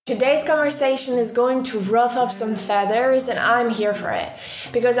Today's conversation is going to ruffle up some feathers, and I'm here for it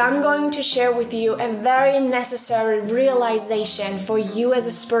because I'm going to share with you a very necessary realization for you as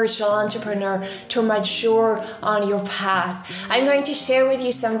a spiritual entrepreneur to mature on your path. I'm going to share with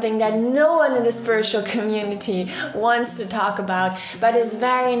you something that no one in the spiritual community wants to talk about, but is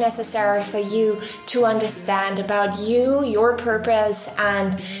very necessary for you to understand about you, your purpose,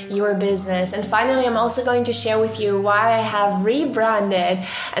 and your business. And finally, I'm also going to share with you why I have rebranded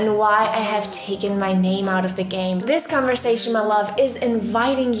and why I have taken my name out of the game. This conversation, my love, is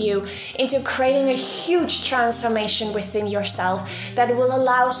inviting you into creating a huge transformation within yourself that will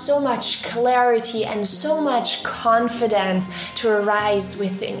allow so much clarity and so much confidence to arise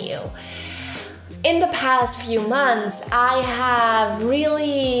within you. In the past few months, I have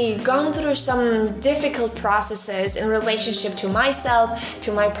really gone through some difficult processes in relationship to myself,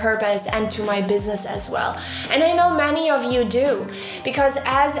 to my purpose, and to my business as well. And I know many of you do, because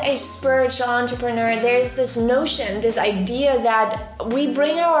as a spiritual entrepreneur, there's this notion, this idea that we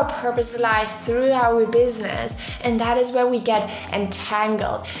bring our purpose alive through our business, and that is where we get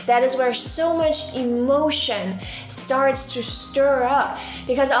entangled. That is where so much emotion starts to stir up,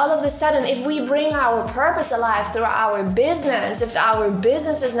 because all of a sudden, if we bring our purpose alive through our business, if our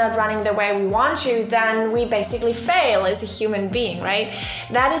business is not running the way we want to, then we basically fail as a human being, right?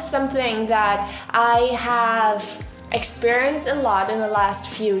 That is something that I have experienced a lot in the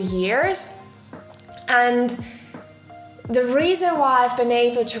last few years. And the reason why I've been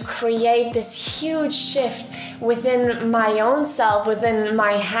able to create this huge shift within my own self, within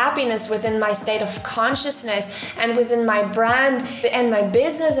my happiness, within my state of consciousness, and within my brand and my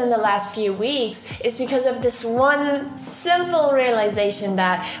business in the last few weeks is because of this one simple realization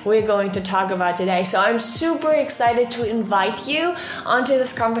that we're going to talk about today. So I'm super excited to invite you onto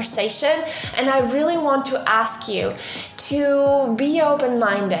this conversation, and I really want to ask you to be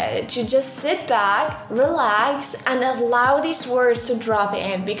open-minded, to just sit back, relax, and allow these words to drop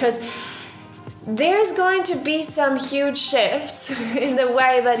in, because there's going to be some huge shifts in the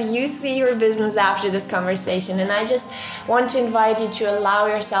way that you see your business after this conversation. And I just want to invite you to allow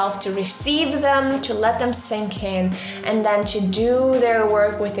yourself to receive them, to let them sink in, and then to do their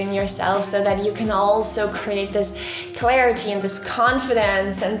work within yourself so that you can also create this clarity and this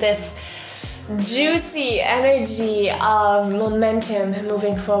confidence and this juicy energy of momentum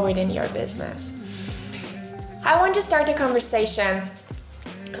moving forward in your business. I want to start the conversation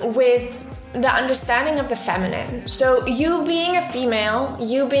with the understanding of the feminine. So you being a female,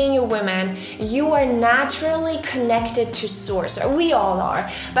 you being a woman, you are naturally connected to source, or we all are.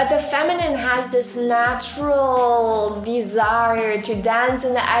 But the feminine has this natural desire to dance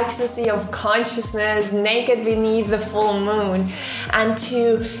in the ecstasy of consciousness, naked beneath the full moon, and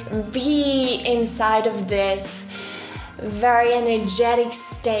to be inside of this very energetic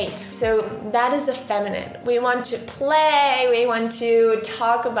state. So that is the feminine. We want to play, we want to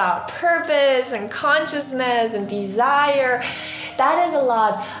talk about purpose and consciousness and desire. That is a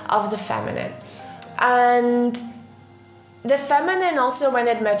lot of the feminine. And the feminine also, when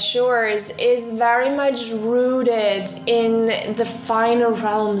it matures, is very much rooted in the finer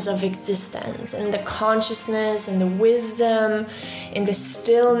realms of existence, in the consciousness and the wisdom, in the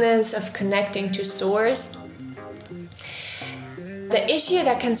stillness of connecting to source. The issue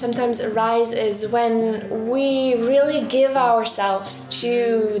that can sometimes arise is when we really give ourselves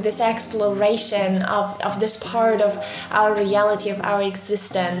to this exploration of this part of our reality, of our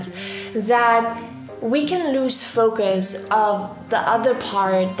existence, that we can lose focus of the other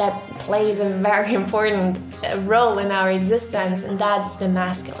part that plays a very important role in our existence, and that's the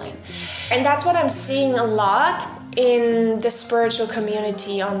masculine. And that's what I'm seeing a lot in the spiritual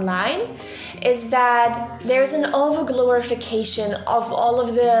community online, is that there's an over-glorification of all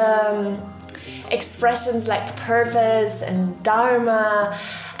of the expressions like purpose and dharma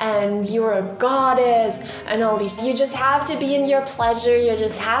and you're a goddess and all these. You just have to be in your pleasure, you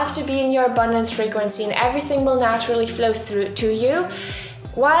just have to be in your abundance frequency, and everything will naturally flow through to you.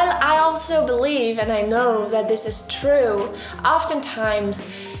 While I also believe, and I know that this is true, oftentimes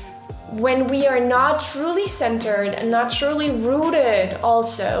when we are not truly centered and not truly rooted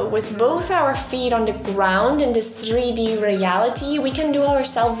also with both our feet on the ground in this 3D reality, we can do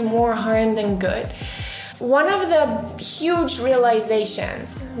ourselves more harm than good. One of the huge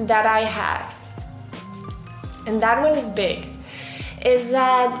realizations that I had, and that one is big, is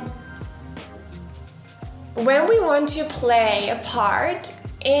that when we want to play a part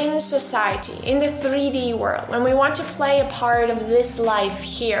in society, in the 3D world, when we want to play a part of this life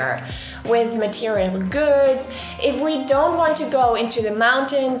here with material goods, if we don't want to go into the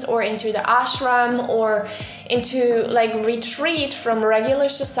mountains or into the ashram or into like retreat from regular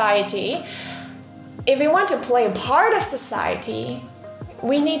society, if we want to play a part of society,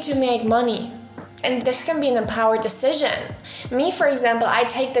 we need to make money. And this can be an empowered decision. Me, for example, I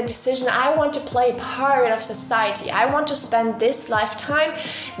take the decision I want to play part of society. I want to spend this lifetime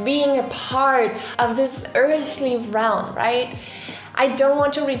being a part of this earthly realm, right? I don't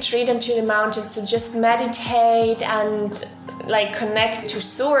want to retreat into the mountains to just meditate and like connect to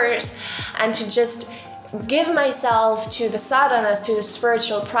source and to just give myself to the sadhanas, to the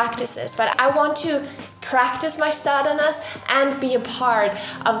spiritual practices. But I want to practice my sadhanas and be a part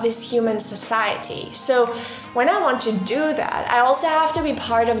of this human society. So when I want to do that, I also have to be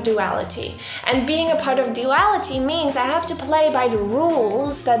part of duality. And being a part of duality means I have to play by the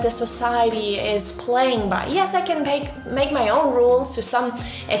rules that the society is playing by. Yes, I can make my own rules to some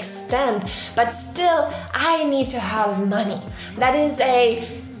extent, but still I need to have money. That is a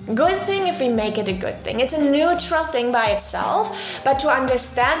good thing if we make it a good thing. It's a neutral thing by itself, but to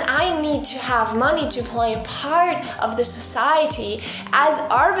understand I need to have money to play a part of the society, as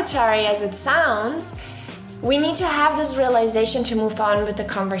arbitrary as it sounds, we need to have this realization to move on with the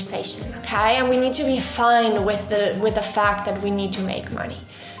conversation, okay? And we need to be fine with the fact that we need to make money.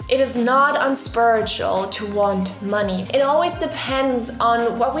 It is not unspiritual to want money. It always depends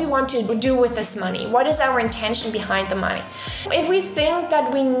on what we want to do with this money. What is our intention behind the money? If we think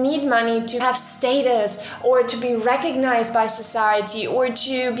that we need money to have status or to be recognized by society or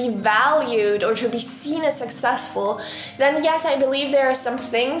to be valued or to be seen as successful, then yes, I believe there are some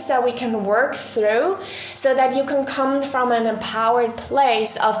things that we can work through so that you can come from an empowered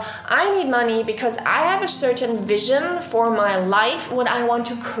place of I need money because I have a certain vision for my life, what I want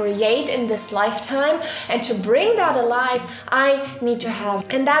to create in this lifetime, and to bring that alive, I need to have.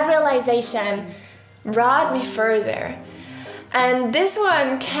 And that realization brought me further. And this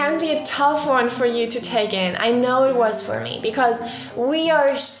one can be a tough one for you to take in. I know it was for me, because we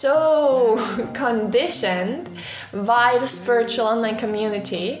are so conditioned by the spiritual online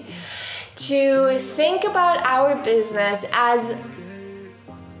community to think about our business as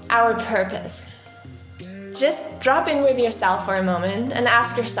our purpose. Just drop in with yourself for a moment and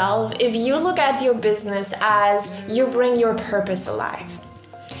ask yourself if you look at your business as you bring your purpose alive.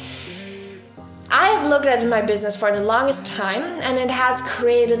 I have looked at my business for the longest time, and it has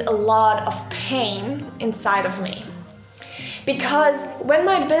created a lot of pain inside of me. Because when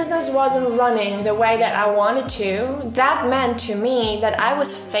my business wasn't running the way that I wanted to, that meant to me that I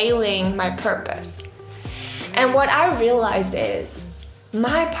was failing my purpose. And what I realized is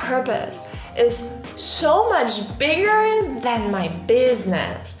my purpose is so much bigger than my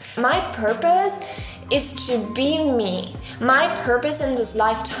business. My purpose is to be me. My purpose in this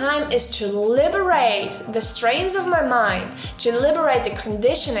lifetime is to liberate the strains of my mind, to liberate the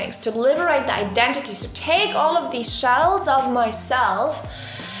conditionings, to liberate the identities, to take all of these shells of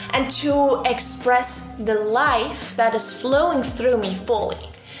myself and to express the life that is flowing through me fully.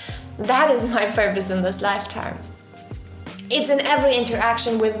 That is my purpose in this lifetime. It's in every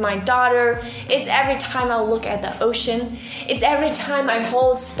interaction with my daughter. It's every time I look at the ocean. It's every time I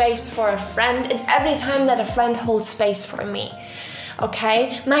hold space for a friend. It's every time that a friend holds space for me.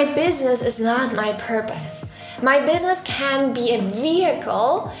 Okay? My business is not my purpose. My business can be a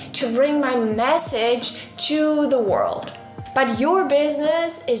vehicle to bring my message to the world. But your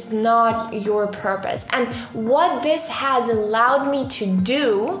business is not your purpose. And what this has allowed me to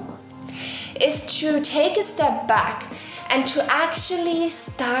do is to take a step back and to actually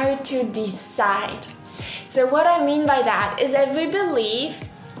start to decide. So what I mean by that is that we believe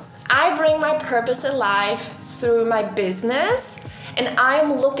I bring my purpose alive through my business and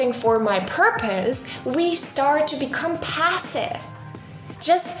I'm looking for my purpose, we start to become passive.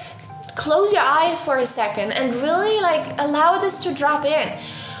 Just close your eyes for a second and really allow this to drop in.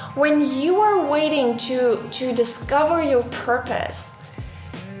 When you are waiting to discover your purpose,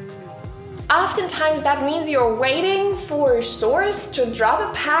 oftentimes that means you're waiting for stores to drop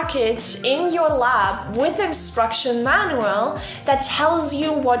a package in your lap with an instruction manual that tells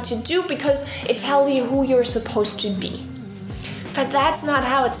you what to do because it tells you who you're supposed to be. But that's not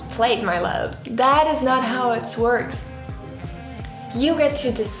how it's played, my love. That is not how it works. You get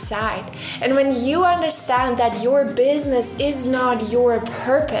to decide. And when you understand that your business is not your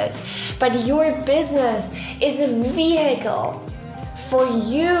purpose, but your business is a vehicle for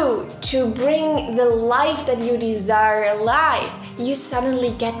you to bring the life that you desire alive, you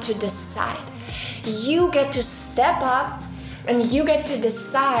suddenly get to decide. You get to step up and you get to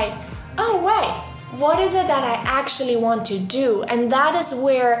decide, oh wait, what is it that I actually want to do? And that is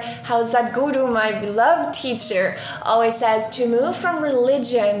where, how Sadhguru, my beloved teacher, always says, to move from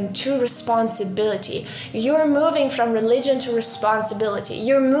religion to responsibility. You're moving from religion to responsibility.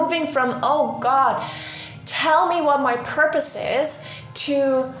 You're moving from, oh God, tell me what my purpose is,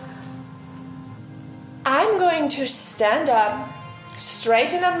 to I'm going to stand up,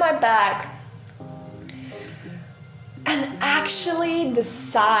 straighten up my back, and actually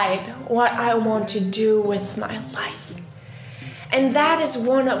decide what I want to do with my life. And that is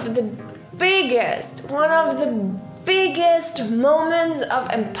one of the biggest moments of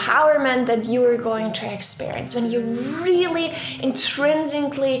empowerment that you are going to experience, when you really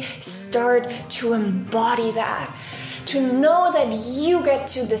intrinsically start to embody that, to know that you get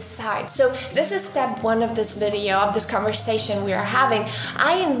to decide. So this is step 1 of this video, of this conversation we are having.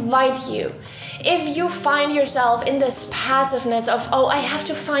 I invite you, if you find yourself in this passiveness of, oh, I have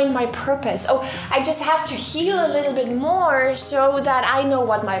to find my purpose. Oh, I just have to heal a little bit more so that I know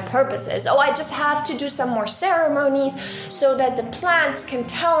what my purpose is. Oh, I just have to do some more ceremonies so that the plants can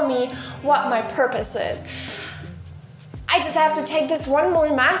tell me what my purpose is. I just have to take this one more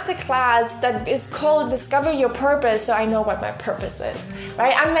masterclass that is called Discover Your Purpose so I know what my purpose is,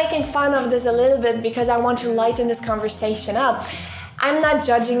 right? I'm making fun of this a little bit because I want to lighten this conversation up. I'm not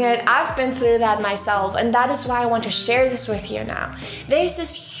judging it. I've been through that myself, and that is why I want to share this with you now. There's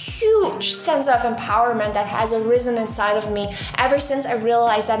this huge sense of empowerment that has arisen inside of me ever since I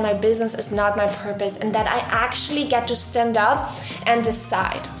realized that my business is not my purpose and that I actually get to stand up and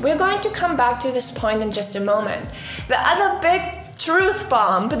decide. We're going to come back to this point in just a moment. The other big truth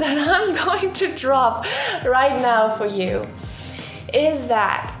bomb that I'm going to drop right now for you is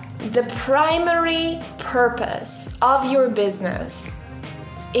that the primary purpose of your business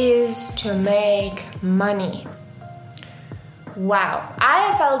is to make money. Wow,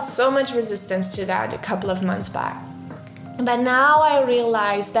 I felt so much resistance to that a couple of months back. But now I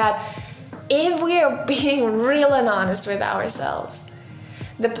realize that if we are being real and honest with ourselves,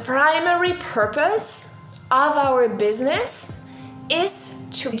 the primary purpose of our business is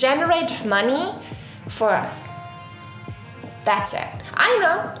to generate money for us. That's it. I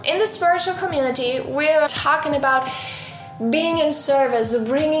know, in the spiritual community, we're talking about being in service,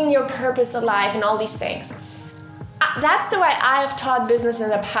 bringing your purpose alive, and all these things. That's the way I've taught business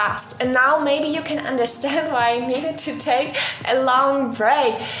in the past. And now maybe you can understand why I needed to take a long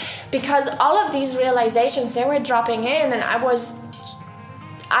break. Because all of these realizations, they were dropping in, and I was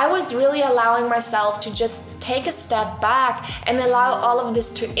really allowing myself to just take a step back and allow all of this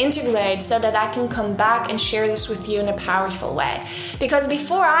to integrate so that I can come back and share this with you in a powerful way. Because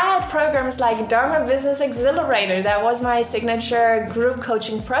before, I had programs like Dharma Business Accelerator. That was my signature group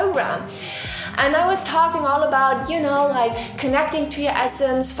coaching program. And I was talking all about, like connecting to your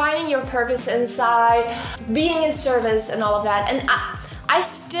essence, finding your purpose inside, being in service and all of that. And I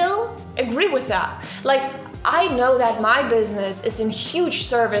still agree with that. Like, I know that my business is in huge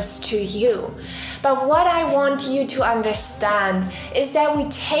service to you. But what I want you to understand is that we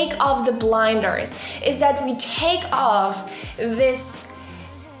take off the blinders, is that we take off this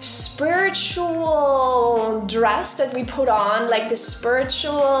spiritual dress that we put on, like the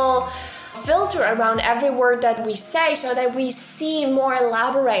spiritual filter around every word that we say, so that we seem more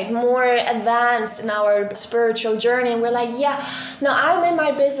elaborate, more advanced in our spiritual journey. And we're like, yeah, now I'm in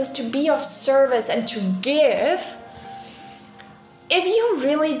my business to be of service and to give. If you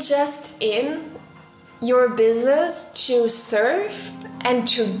really just in your business to serve and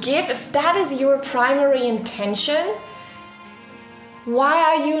to give, if that is your primary intention, why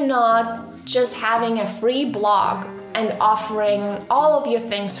are you not just having a free blog and offering all of your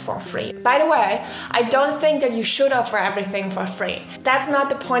things for free? By the way, I don't think that you should offer everything for free. That's not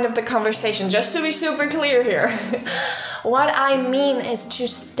the point of the conversation, just to be super clear here. What I mean is to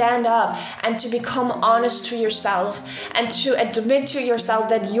stand up and to become honest to yourself and to admit to yourself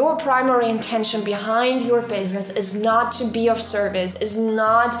that your primary intention behind your business is not to be of service, is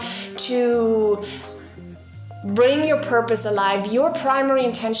not to bring your purpose alive. Your primary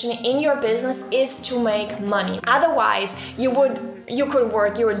intention in your business is to make money. Otherwise, you could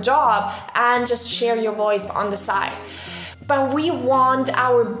work your job and just share your voice on the side. But we want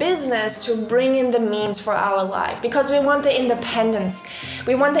our business to bring in the means for our life because we want the independence.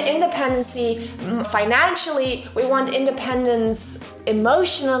 We want the independency financially. We want independence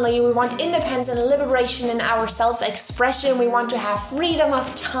emotionally. We want independence and liberation in our self-expression. We want to have freedom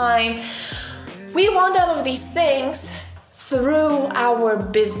of time. We want all of these things through our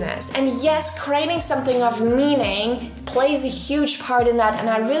business. And yes, creating something of meaning plays a huge part in that, and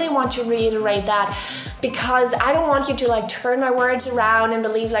I really want to reiterate that, because I don't want you to like turn my words around and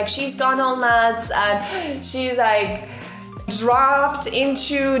believe like she's gone all nuts and she's like dropped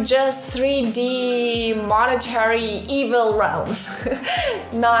into just 3D monetary evil realms.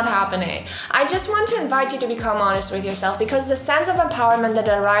 Not happening. I just want to invite you to become honest with yourself, because the sense of empowerment that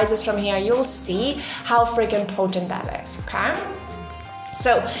arises from here, you'll see how freaking potent that is, okay?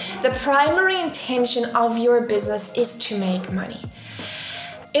 So the primary intention of your business is to make money.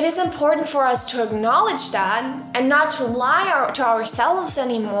 It is important for us to acknowledge that and not to lie to ourselves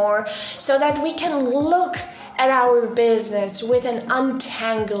anymore, so that we can look at our business with an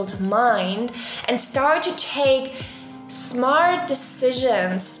untangled mind and start to take smart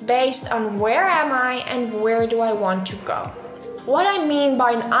decisions based on where am I and where do I want to go. What I mean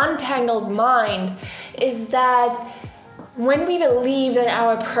by an untangled mind is that when we believe that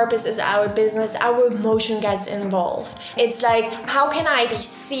our purpose is our business, our emotion gets involved. It's like, how can I be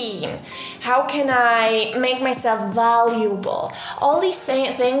seen? How can I make myself valuable? All these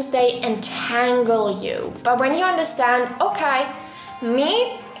things, they entangle you. But when you understand, okay,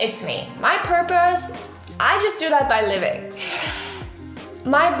 me, it's me. My purpose, I just do that by living.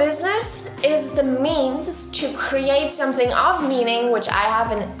 My business is the means to create something of meaning, which I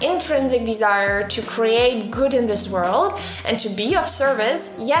have an intrinsic desire to create good in this world and to be of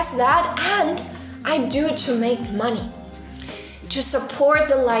service. Yes, that, and I do it to make money, to support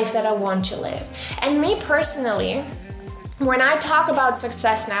the life that I want to live. And me personally, when I talk about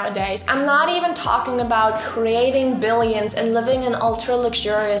success nowadays, I'm not even talking about creating billions and living an ultra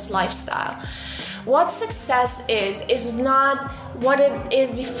luxurious lifestyle. What success is not what it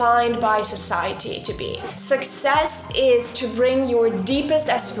is defined by society to be. Success is to bring your deepest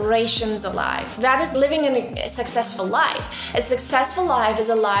aspirations alive. That is living a successful life. A successful life is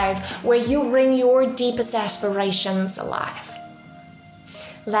a life where you bring your deepest aspirations alive.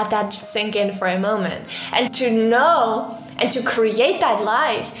 Let that just sink in for a moment. And to know and to create that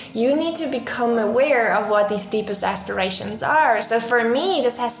life, you need to become aware of what these deepest aspirations are. So for me,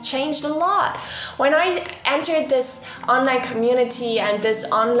 this has changed a lot. When I entered this online community and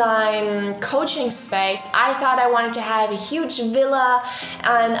this online coaching space, I thought I wanted to have a huge villa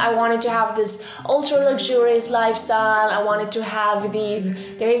and I wanted to have this ultra luxurious lifestyle. I wanted to have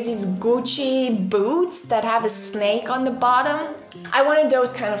there's these Gucci boots that have a snake on the bottom. I wanted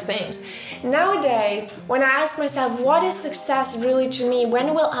those kind of things. Nowadays, when I ask myself, what is success really to me?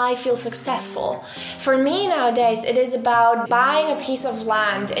 When will I feel successful? For me nowadays, it is about buying a piece of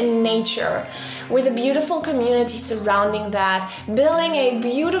land in nature with a beautiful community surrounding that, building a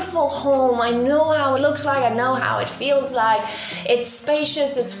beautiful home. I know how it looks like, I know how it feels like. It's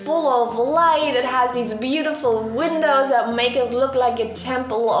spacious, it's full of light, it has these beautiful windows that make it look like a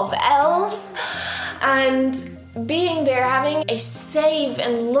temple of elves. And being there, having a safe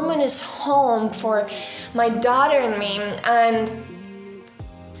and luminous home for my daughter and me, and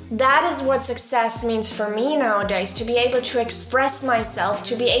that is what success means for me nowadays, to be able to express myself,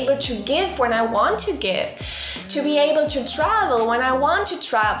 to be able to give when I want to give, to be able to travel when I want to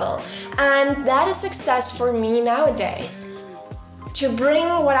travel, and that is success for me nowadays, to bring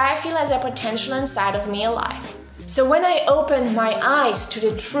what I feel as a potential inside of me alive. So when I opened my eyes to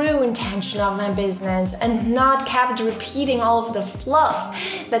the true intention of my business and not kept repeating all of the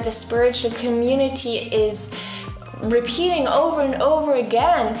fluff that the spiritual community is repeating over and over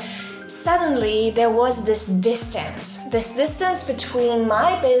again, suddenly there was this distance between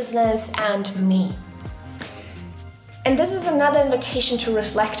my business and me. And this is another invitation to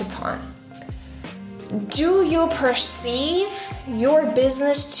reflect upon. Do you perceive your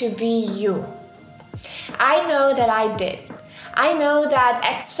business to be you? I know that I did. I know that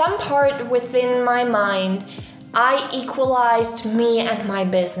at some part within my mind, I equalized me and my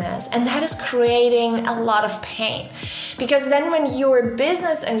business, and that is creating a lot of pain. Because then when your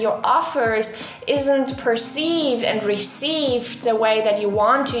business and your offers isn't perceived and received the way that you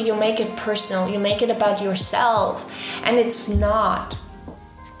want to, you make it personal, you make it about yourself, and it's not.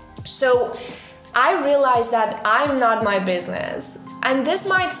 So I realized that I'm not my business. And this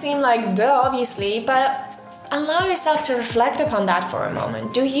might seem like duh, obviously, but allow yourself to reflect upon that for a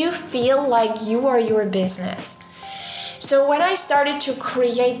moment. Do you feel like you are your business? So when I started to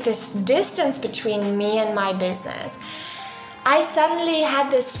create this distance between me and my business, I suddenly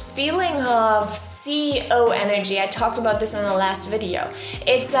had this feeling of CEO energy. I talked about this in the last video.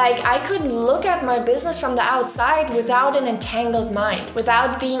 It's like I could look at my business from the outside without an entangled mind,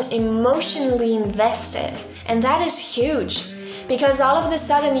 without being emotionally invested. And that is huge. Because all of a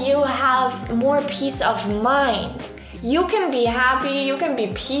sudden you have more peace of mind. You can be happy, you can be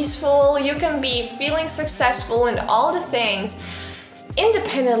peaceful, you can be feeling successful and all the things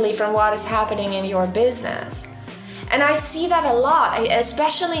independently from what is happening in your business. And I see that a lot,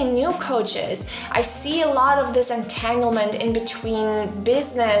 especially new coaches. I see a lot of this entanglement in between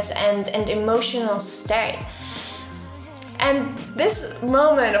business and emotional state. And this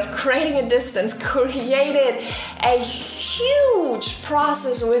moment of creating a distance created a huge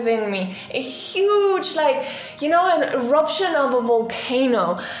process within me, a huge, an eruption of a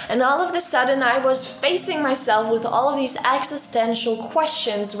volcano. And all of a sudden I was facing myself with all of these existential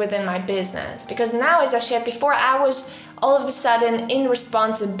questions within my business. Because now, as I shared before, I was all of a sudden in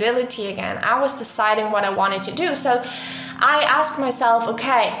responsibility again. I was deciding what I wanted to do. So I asked myself,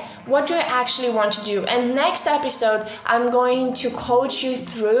 okay, what do I actually want to do? And next episode, I'm going to coach you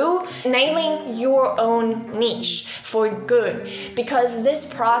through nailing your own niche for good. Because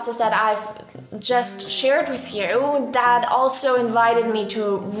this process that I've just shared with you, that also invited me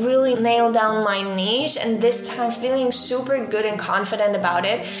to really nail down my niche, and this time feeling super good and confident about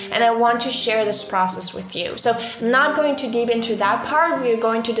it. And I want to share this process with you. So I'm not going too deep into that part. We're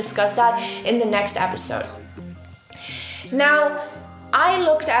going to discuss that in the next episode. Now, I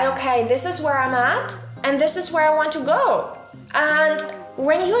looked at, okay, this is where I'm at, and this is where I want to go. And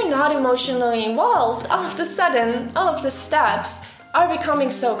when you're not emotionally involved, all of a sudden, all of the steps are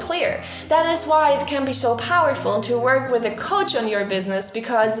becoming so clear. That is why it can be so powerful to work with a coach on your business,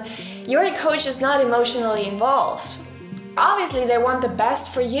 because your coach is not emotionally involved. Obviously, they want the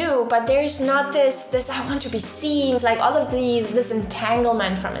best for you, but there's not this I want to be seen, like all of this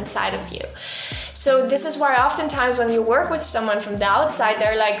entanglement from inside of you. So this is why oftentimes when you work with someone from the outside,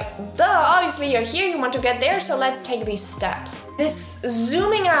 they're like, duh, obviously you're here, you want to get there, so let's take these steps. This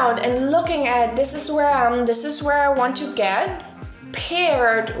zooming out and looking at this is where I am, this is where I want to get,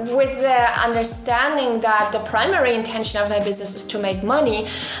 paired with the understanding that the primary intention of my business is to make money,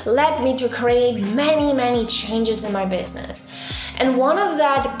 led me to create many changes in my business. And one of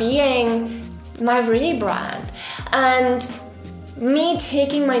that being my rebrand and me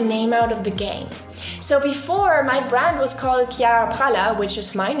taking my name out of the game. So before, my brand was called Chiara Pralla, which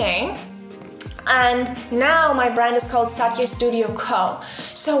is my name. And now my brand is called Satya Studio Co.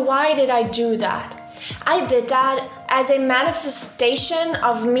 So why did I do that? I did that as a manifestation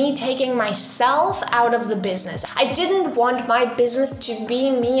of me taking myself out of the business. I didn't want my business to be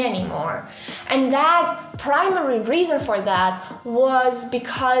me anymore. And that primary reason for that was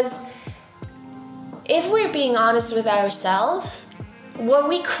because if we're being honest with ourselves, what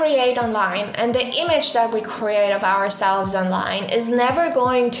we create online and the image that we create of ourselves online is never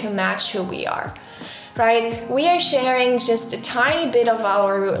going to match who we are. Right? We are sharing just a tiny bit of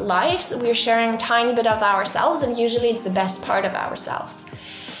our lives. We're sharing a tiny bit of ourselves, and usually it's the best part of ourselves.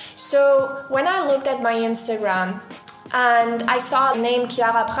 So when I looked at my Instagram and I saw the name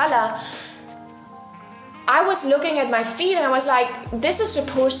Chiara Pralla, I was looking at my feed and I was like, this is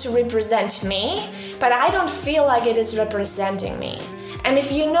supposed to represent me, but I don't feel like it is representing me. And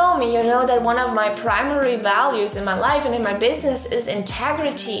if you know me, you know that one of my primary values in my life and in my business is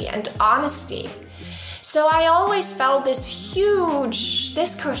integrity and honesty. So I always felt this huge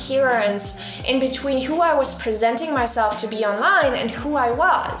discoherence in between who I was presenting myself to be online and who I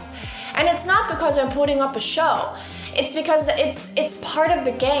was. And it's not because I'm putting up a show. It's because it's part of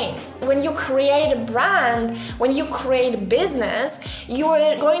the game. When you create a brand, when you create a business, you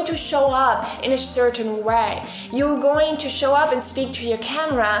are going to show up in a certain way. You're going to show up and speak to your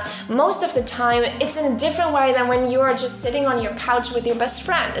camera. Most of the time, it's in a different way than when you are just sitting on your couch with your best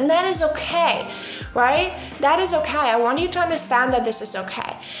friend. And that is okay, right? That is okay. I want you to understand that this is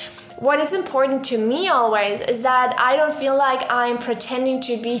okay. What is important to me always is that I don't feel like I'm pretending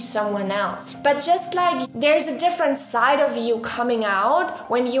to be someone else. But just like there's a different side of you coming out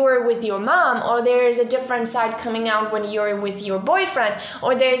when you're with your mom, or there's a different side coming out when you're with your boyfriend,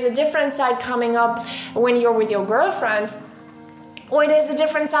 or there's a different side coming up when you're with your girlfriends, or there's a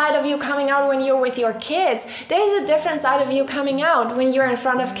different side of you coming out when you're with your kids. There's a different side of you coming out when you're in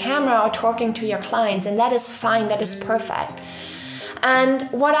front of camera or talking to your clients, and that is fine, that is perfect. And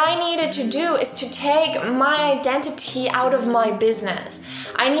what I needed to do is to take my identity out of my business.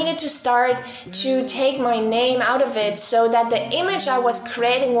 I needed to start to take my name out of it so that the image I was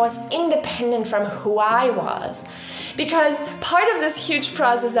creating was independent from who I was. Because part of this huge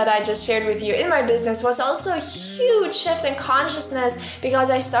process that I just shared with you in my business was also a huge shift in consciousness, because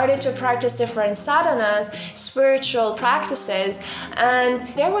I started to practice different sadhanas, spiritual practices, and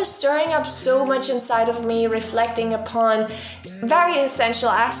there was stirring up so much inside of me, reflecting upon very essential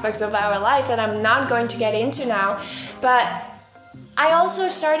aspects of our life that I'm not going to get into now. But I also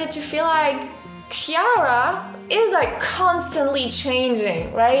started to feel like Chiara is like constantly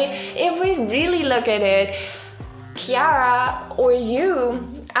changing, right? If we really look at it, Chiara or you,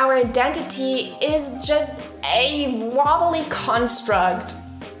 our identity is just a wobbly construct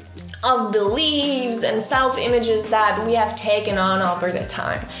of beliefs and self-images that we have taken on over the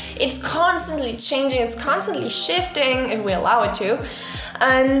time. It's constantly changing, it's constantly shifting if we allow it to,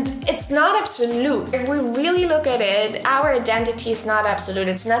 and it's not absolute. If we really look at it, our identity is not absolute.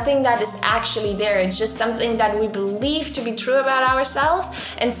 It's nothing that is actually there. It's just something that we believe to be true about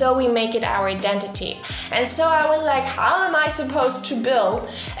ourselves, and so we make it our identity. And so I was like, how am I supposed to build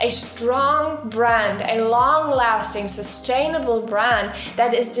a strong brand, a long-lasting, sustainable brand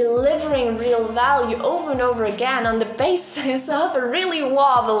that is delivering real value over and over again on the basis of a really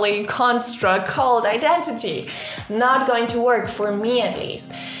wobbly construct called identity? Not going to work for me, at least.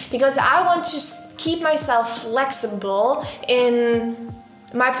 Because I want to keep myself flexible in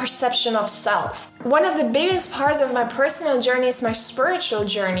my perception of self. One of the biggest parts of my personal journey is my spiritual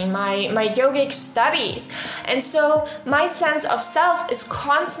journey, my yogic studies. And so my sense of self is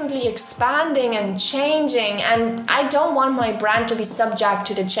constantly expanding and changing, and I don't want my brand to be subject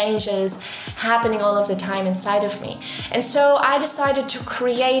to the changes happening all of the time inside of me. And so I decided to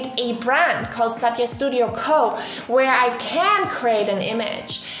create a brand called Satya Studio Co., where I can create an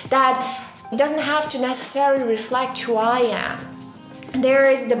image that doesn't have to necessarily reflect who I am.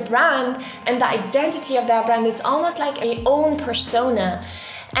 There is the brand and the identity of that brand. It's almost like a own persona.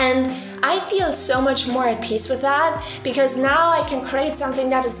 And I feel so much more at peace with that, because now I can create something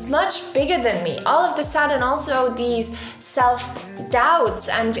that is much bigger than me. All of the sudden, also these self-doubts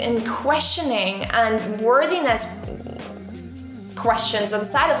and questioning and worthiness questions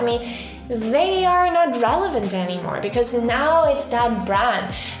inside of me, they are not relevant anymore, because now it's that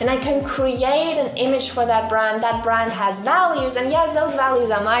brand, and I can create an image for that brand. That brand has values, and yes, those values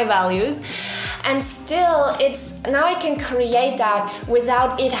are my values, and still now I can create that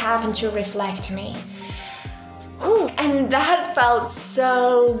without it having to reflect me. Whew. And that felt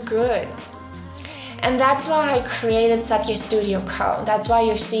so good. And that's why I created Satya Studio Co. That's why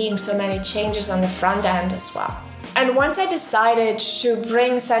you're seeing so many changes on the front end as well. And once I decided to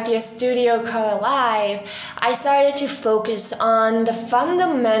bring Satya Studio Co. alive, I started to focus on the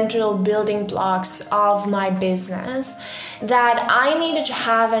fundamental building blocks of my business that I needed to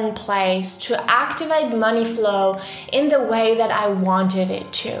have in place to activate money flow in the way that I wanted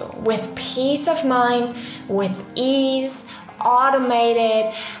it to, with peace of mind, with ease,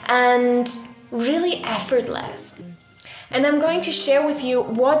 automated, and really effortless. And I'm going to share with you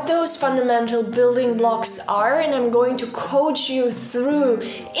what those fundamental building blocks are, and I'm going to coach you through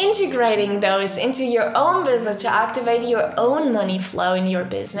integrating those into your own business to activate your own money flow in your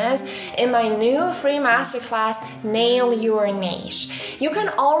business in my new free masterclass, Nail Your Niche. You can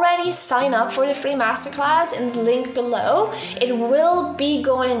already sign up for the free masterclass in the link below. It will be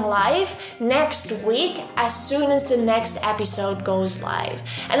going live next week as soon as the next episode goes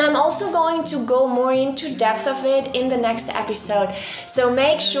live. And I'm also going to go more into depth of it in the next episode. So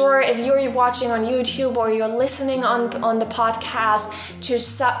make sure, if you're watching on YouTube or you're listening on the podcast, to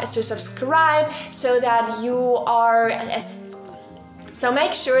subscribe so that you are So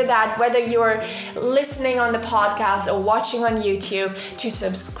make sure that whether you're listening on the podcast or watching on YouTube, to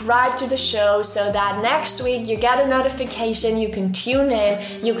subscribe to the show so that next week you get a notification, you can tune in,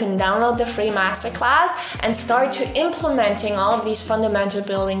 you can download the free masterclass and start to implementing all of these fundamental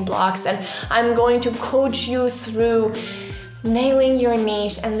building blocks. And I'm going to coach you through nailing your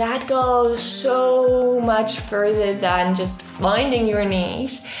niche, and that goes so much further than just finding your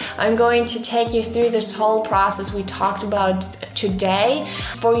niche. I'm going to take you through this whole process we talked about today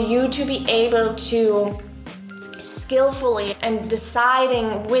for you to be able to skillfully and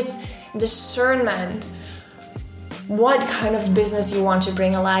deciding with discernment what kind of business you want to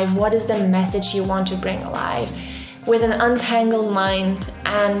bring alive, what is the message you want to bring alive, with an untangled mind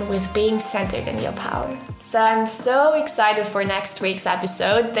and with being centered in your power. So I'm so excited for next week's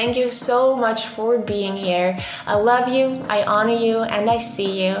episode. Thank you so much for being here. I love you, I honor you, and I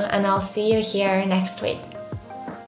see you, and I'll see you here next week.